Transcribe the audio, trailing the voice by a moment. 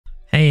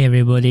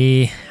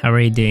everybody, how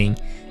are you doing?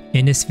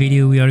 In this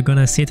video we are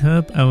gonna set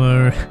up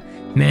our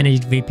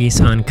managed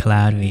VPS on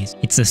Cloudways.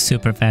 It's a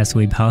super fast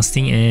web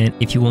hosting, and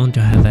if you want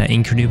to have an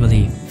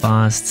incredibly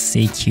fast,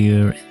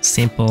 secure,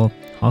 simple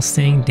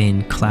hosting,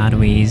 then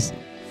Cloudways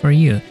for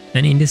you.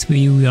 And in this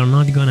video we are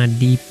not gonna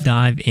deep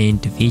dive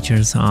into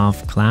features of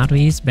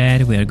Cloudways,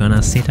 but we are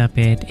gonna set up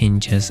it in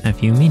just a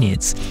few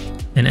minutes.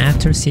 And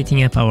after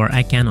setting up our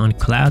account on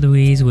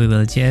Cloudways, we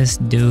will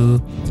just do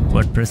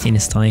WordPress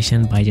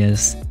installation by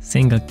just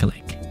single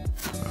click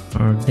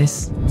or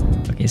this.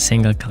 Okay,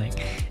 single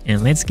click,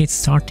 and let's get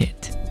started.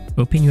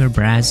 Open your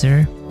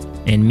browser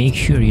and make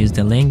sure you use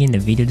the link in the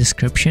video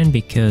description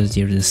because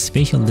there's a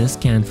special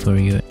discount for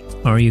you,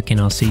 or you can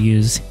also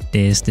use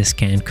this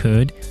discount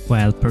code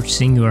while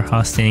purchasing your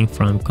hosting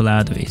from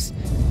Cloudways.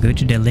 Go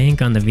to the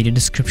link on the video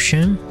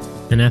description.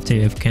 And after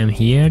you have come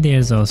here,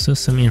 there's also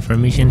some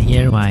information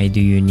here. Why do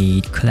you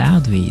need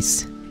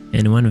Cloudways?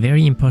 And one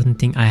very important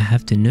thing I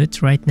have to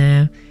note right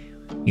now,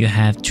 you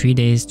have 3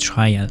 days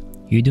trial.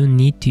 You don't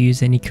need to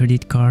use any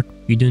credit card.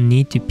 You don't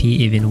need to pay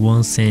even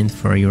 1 cent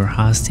for your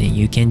hosting.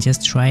 You can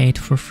just try it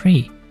for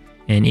free.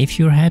 And if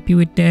you're happy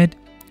with that,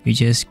 you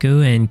just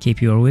go and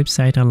keep your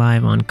website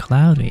alive on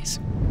Cloudways.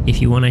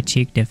 If you want to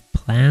check the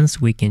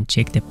plans, we can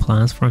check the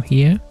plans from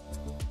here.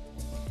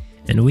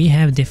 And we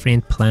have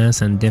different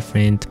plans and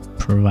different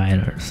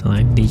providers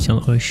like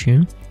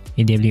DigitalOcean,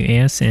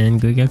 AWS,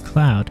 and Google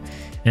Cloud.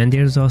 And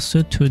there's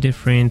also 2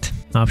 different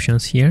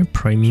options here,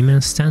 premium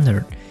and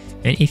standard.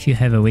 And if you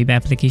have a web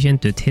application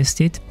to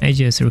test it, I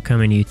just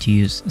recommend you to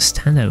use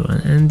standard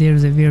one. And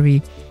there's a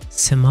very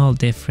small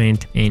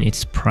difference in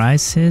its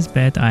prices,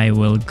 but I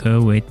will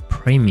go with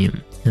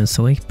premium. And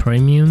select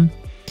premium,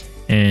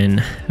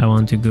 and I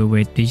want to go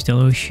with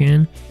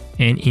DigitalOcean.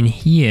 And in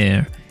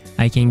here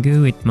I can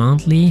go with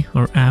monthly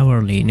or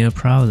hourly, no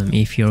problem.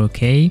 If you're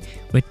okay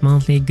with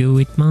monthly, go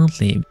with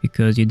monthly,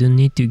 because you don't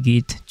need to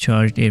get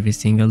charged every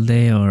single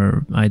day,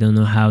 or I don't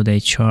know how they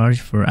charge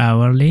for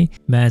hourly,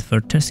 but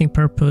for testing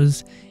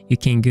purpose you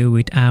can go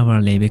with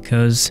hourly,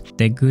 because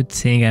the good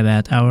thing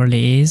about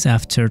hourly is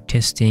after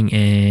testing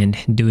and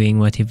doing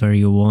whatever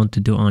you want to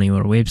do on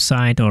your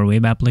website or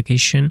web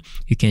application,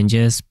 you can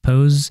just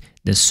pause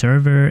the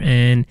server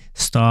and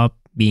stop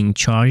being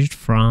charged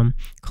from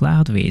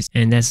Cloudways,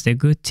 and that's the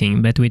good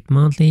thing. But with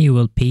monthly, you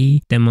will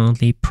pay the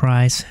monthly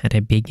price at the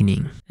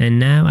beginning. And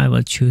now I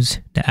will choose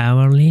the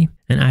hourly,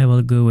 and I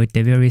will go with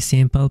the very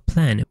simple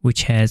plan,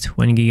 which has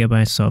 1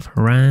 GB of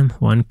RAM,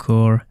 1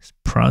 core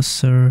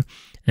processor,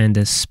 and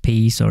the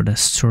space or the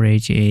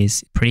storage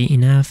is pretty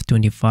enough,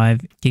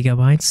 25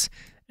 GB,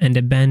 and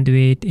the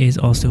bandwidth is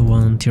also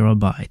 1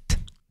 TB.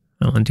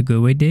 I want to go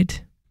with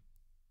it.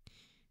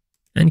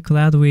 And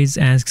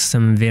Cloudways asks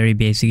some very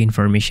basic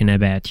information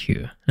about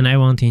you, and I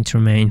want to enter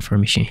my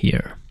information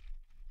here.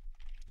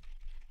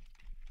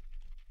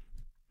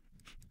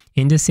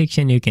 In this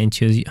section you can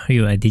choose, are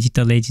you a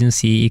digital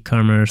agency,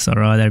 e-commerce,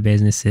 or other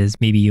businesses.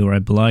 Maybe you're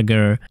a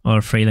blogger or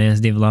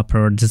freelance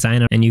developer or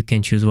designer, and you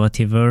can choose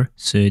whatever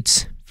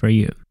suits for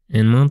you.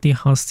 And monthly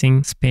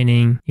hosting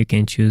spending, you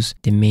can choose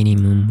the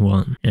minimum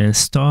one and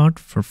start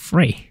for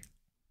free.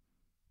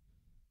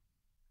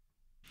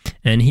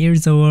 And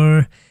here's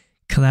our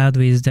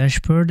Cloudways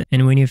dashboard,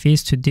 and when you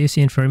face to this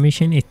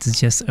information, it's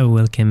just a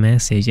welcome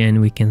message, and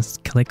we can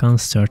click on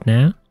start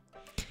now.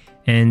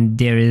 And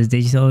there is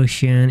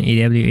DigitalOcean,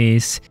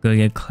 AWS,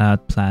 Google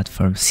Cloud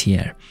platforms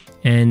here.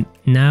 And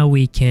now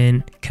we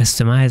can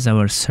customize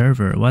our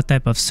server, what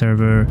type of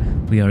server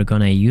we are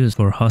gonna use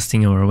for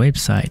hosting our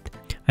website.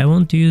 I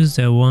want to use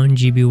the 1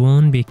 GB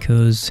one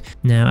because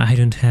now I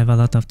don't have a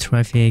lot of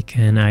traffic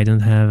and I don't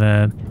have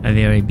a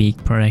very big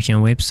production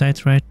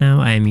website right now.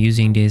 I am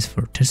using this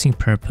for testing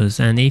purpose.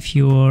 And if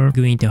you are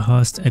going to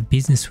host a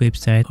business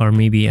website or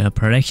maybe a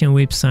production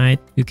website,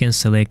 you can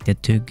select the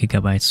 2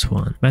 GB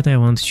one. But I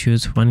want to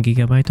choose 1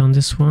 GB on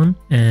this one,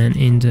 and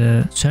in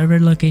the server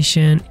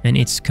location, and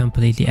it's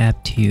completely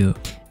up to you.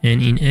 And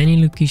in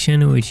any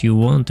location which you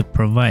want to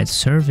provide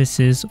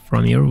services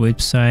from your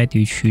website,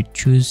 you should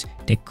choose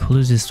the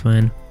closest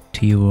one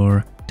to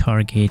your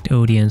target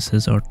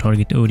audiences or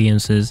target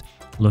audiences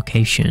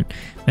location.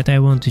 But I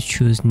want to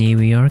choose New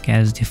York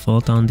as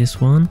default on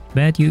this one.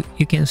 But you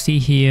can see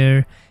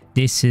here,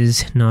 this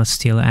is not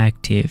still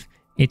active.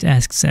 It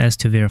asks us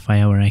to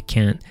verify our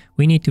account.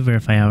 We need to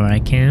verify our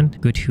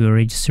account. Go to your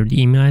registered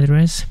email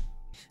address.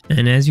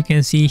 And as you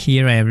can see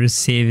here, I have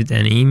received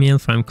an email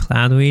from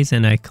Cloudways,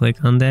 and I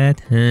click on that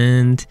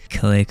and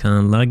click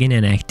on login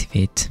and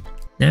activate.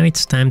 Now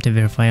it's time to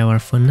verify our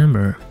phone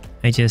number.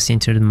 I just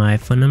entered my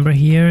phone number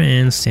here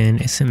and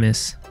send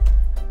SMS.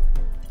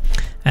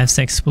 I've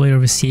successfully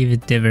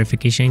received the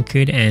verification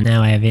code, and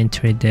now I have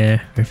entered the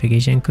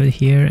verification code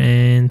here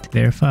and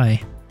verify.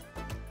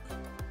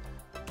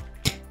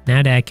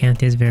 Now the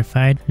account is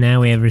verified.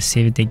 Now we have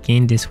received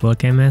again this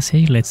welcome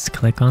message. Let's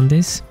click on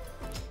this.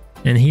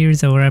 And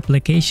here's our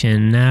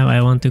application. Now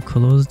I want to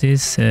close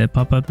this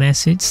pop-up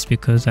message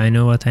because I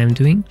know what I'm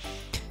doing.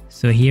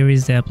 So here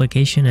is the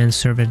application and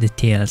server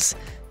details.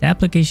 The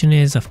application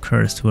is of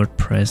course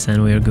WordPress,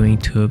 and we are going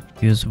to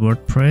use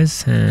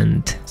WordPress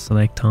and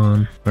select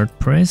on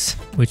WordPress,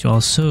 which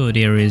also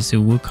there is a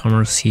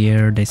WooCommerce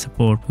here. They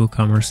support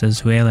WooCommerce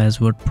as well as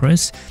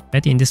WordPress,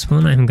 but in this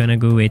one I'm gonna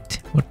go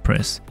with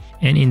WordPress.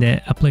 And in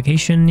the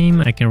application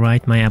name I can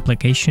write my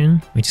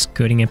application, which is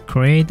Coding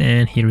Upgrade,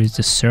 and here is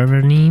the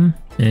server name,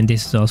 and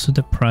this is also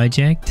the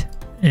project.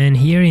 And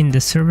here in the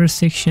server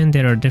section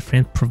there are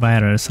different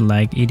providers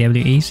like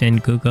AWS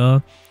and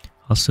Google,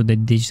 also the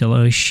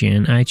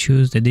DigitalOcean. I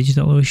choose the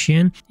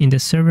DigitalOcean. In the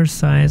server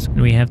size,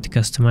 we have to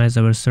customize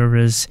our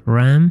server's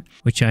RAM,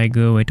 which I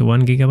go with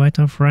 1 GB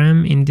of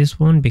RAM in this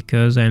one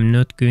because I'm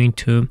not going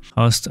to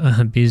host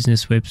a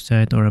business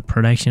website or a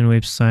production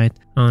website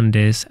on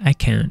this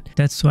account.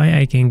 That's why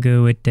I can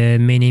go with the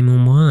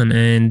minimum one,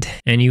 and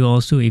you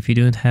also, if you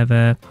don't have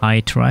a high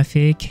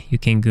traffic, you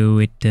can go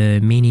with the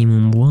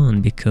minimum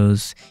one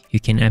because you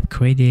can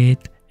upgrade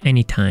it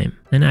anytime.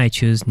 And I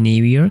choose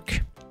New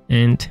York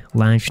and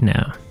launch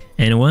now.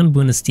 And one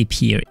bonus tip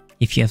here,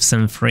 if you have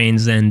some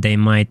friends and they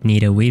might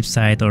need a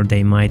website or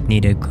they might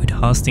need a good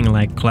hosting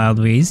like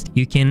Cloudways,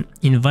 you can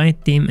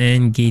invite them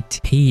and get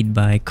paid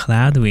by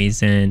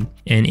Cloudways. And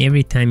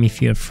every time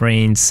if your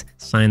friends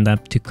signed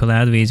up to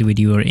Cloudways with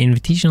your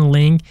invitation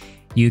link,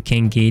 you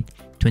can get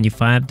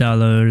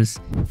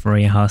 $25 for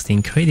a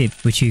hosting credit,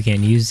 which you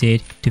can use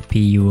it to pay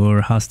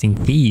your hosting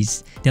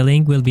fees. The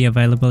link will be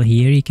available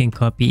here. You can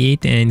copy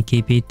it and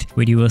keep it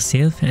with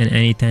yourself, and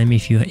anytime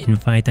if you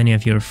invite any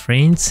of your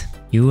friends,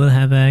 you will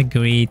have a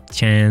great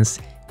chance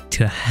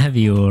to have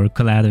your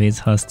Cloudways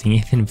hosting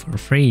even for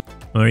free,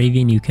 or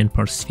even you can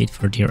participate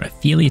for their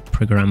affiliate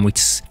program, which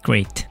is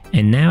great.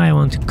 And now I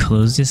want to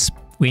close this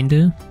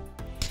window,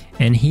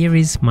 and here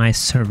is my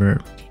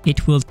server.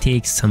 It will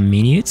take some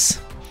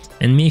minutes,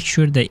 and make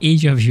sure the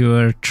age of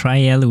your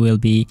trial will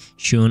be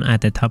shown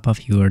at the top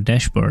of your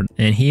dashboard.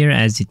 And here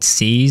as it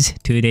says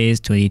 2 days,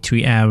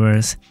 23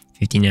 hours,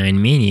 59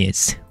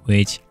 minutes,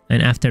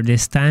 and after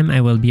this time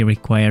I will be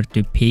required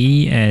to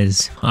pay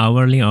as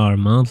hourly or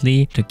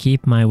monthly to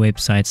keep my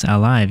websites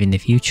alive in the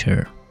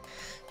future.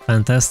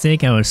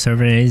 Fantastic, our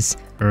server is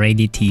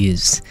ready to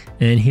use.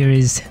 And here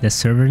is the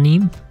server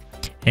name.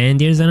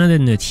 And there's another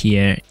note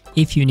here.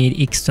 If you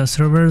need extra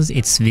servers,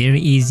 it's very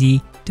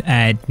easy to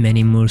add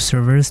many more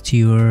servers to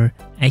your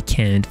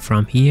account.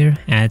 From here,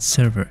 add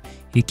server.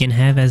 You can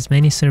have as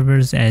many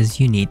servers as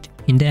you need.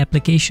 In the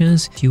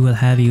applications, you will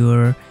have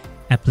your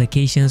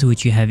applications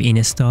which you have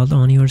installed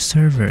on your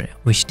server,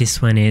 which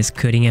this one is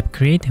Coding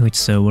Upgrade, which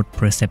is a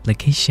WordPress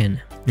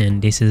application,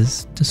 and this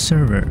is the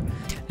server.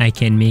 I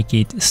can make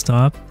it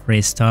stop,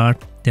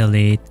 restart,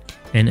 delete,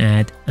 and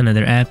add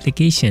another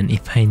application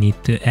if I need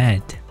to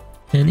add.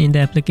 And in the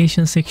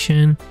application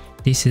section,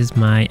 this is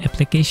my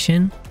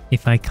application.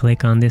 If I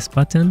click on this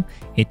button,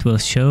 it will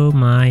show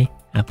my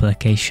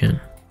application.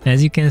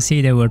 As you can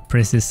see, the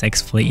WordPress is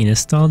successfully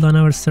installed on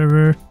our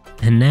server,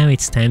 and now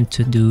it's time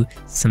to do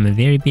some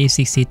very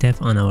basic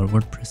setup on our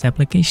WordPress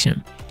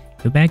application.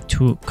 Go back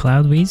to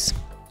Cloudways.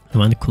 I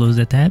want to close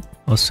the tab.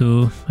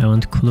 Also, I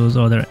want to close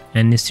other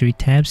unnecessary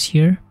tabs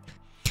here.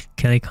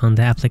 Click on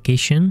the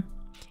application.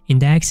 In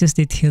the access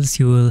details,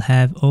 you will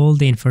have all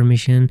the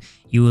information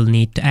you will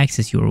need to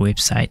access your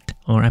website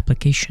or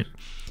application.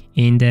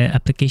 In the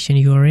application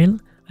URL,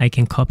 I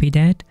can copy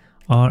that,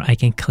 or I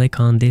can click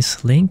on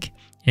this link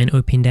and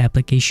open the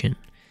application.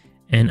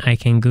 And I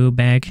can go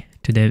back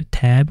to the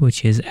tab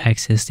which is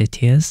access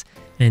details,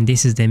 and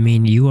this is the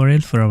main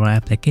URL for our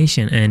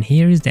application, and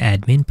here is the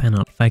admin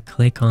panel. If I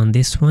click on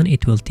this one,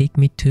 it will take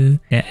me to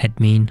the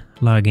admin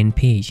login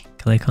page.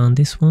 Click on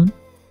this one.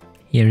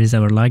 Here is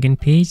our login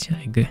page.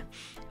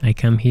 I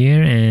come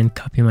here and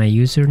copy my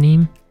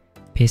username,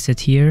 paste it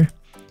here,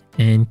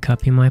 and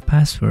copy my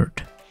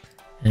password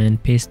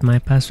and paste my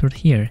password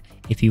here.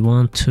 If you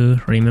want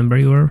to remember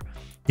your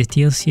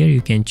details here,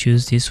 you can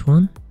choose this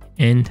one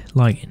and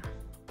login.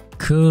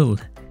 Cool.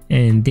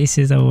 And this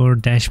is our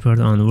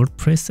dashboard on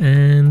WordPress,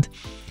 and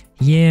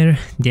here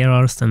there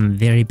are some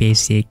very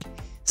basic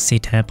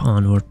setup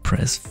on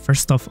WordPress.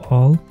 First of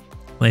all,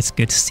 let's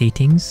go to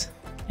settings,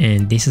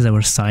 and this is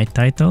our site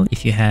title.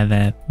 If you have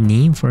a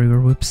name for your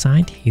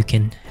website, you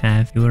can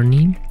have your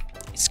name.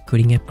 It's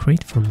Coding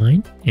Upgrade for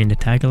mine, and the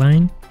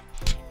tagline.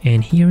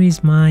 And here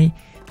is my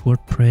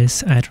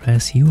WordPress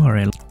address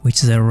URL,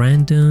 which is a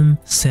random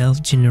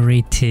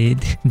self-generated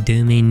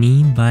domain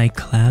name by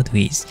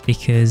Cloudways,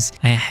 because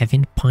I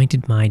haven't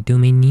pointed my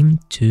domain name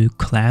to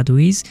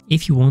Cloudways.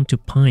 If you want to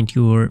point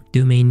your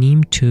domain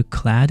name to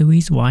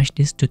Cloudways, watch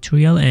this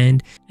tutorial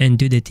and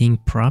do the thing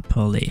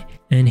properly.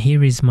 And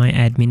here is my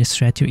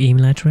administrator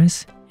email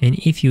address, and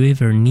if you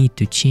ever need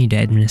to change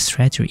the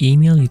administrator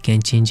email, you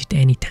can change it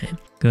anytime.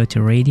 Go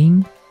to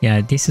rating. Yeah,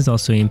 this is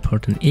also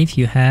important. If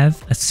you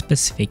have a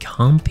specific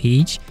home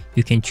page,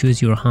 you can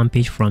choose your home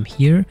page from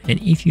here. And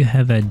if you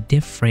have a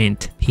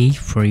different page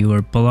for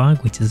your blog,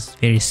 which is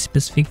very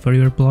specific for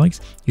your blogs,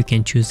 you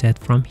can choose that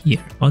from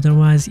here.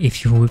 Otherwise,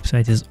 if your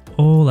website is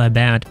all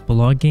about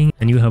blogging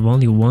and you have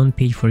only one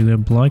page for your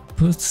blog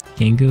posts,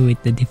 you can go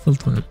with the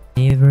default one.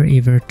 Never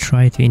ever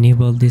try to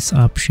enable this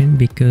option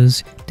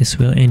because this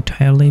will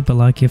entirely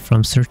block you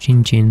from search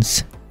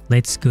engines.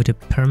 Let's go to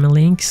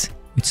permalinks,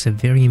 which is a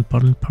very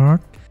important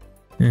part,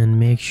 and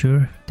make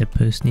sure the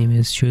post name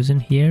is chosen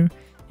here.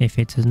 If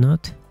it is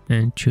not,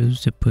 then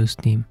choose the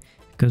post name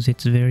because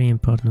it's very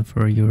important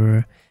for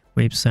your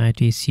website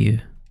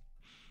SEO.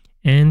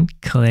 And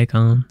click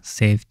on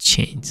save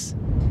changes.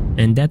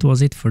 And that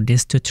was it for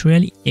this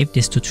tutorial. If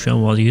this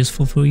tutorial was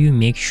useful for you,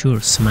 make sure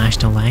smash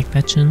the like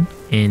button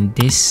and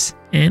this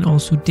and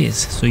also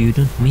this, so you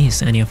don't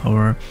miss any of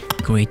our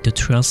great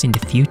tutorials in the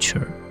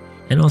future.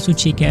 And also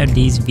check out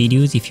these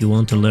videos if you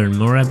want to learn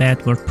more about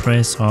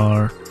WordPress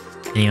or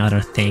any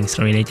other things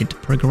related to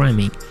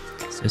programming.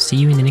 So see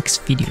you in the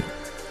next video.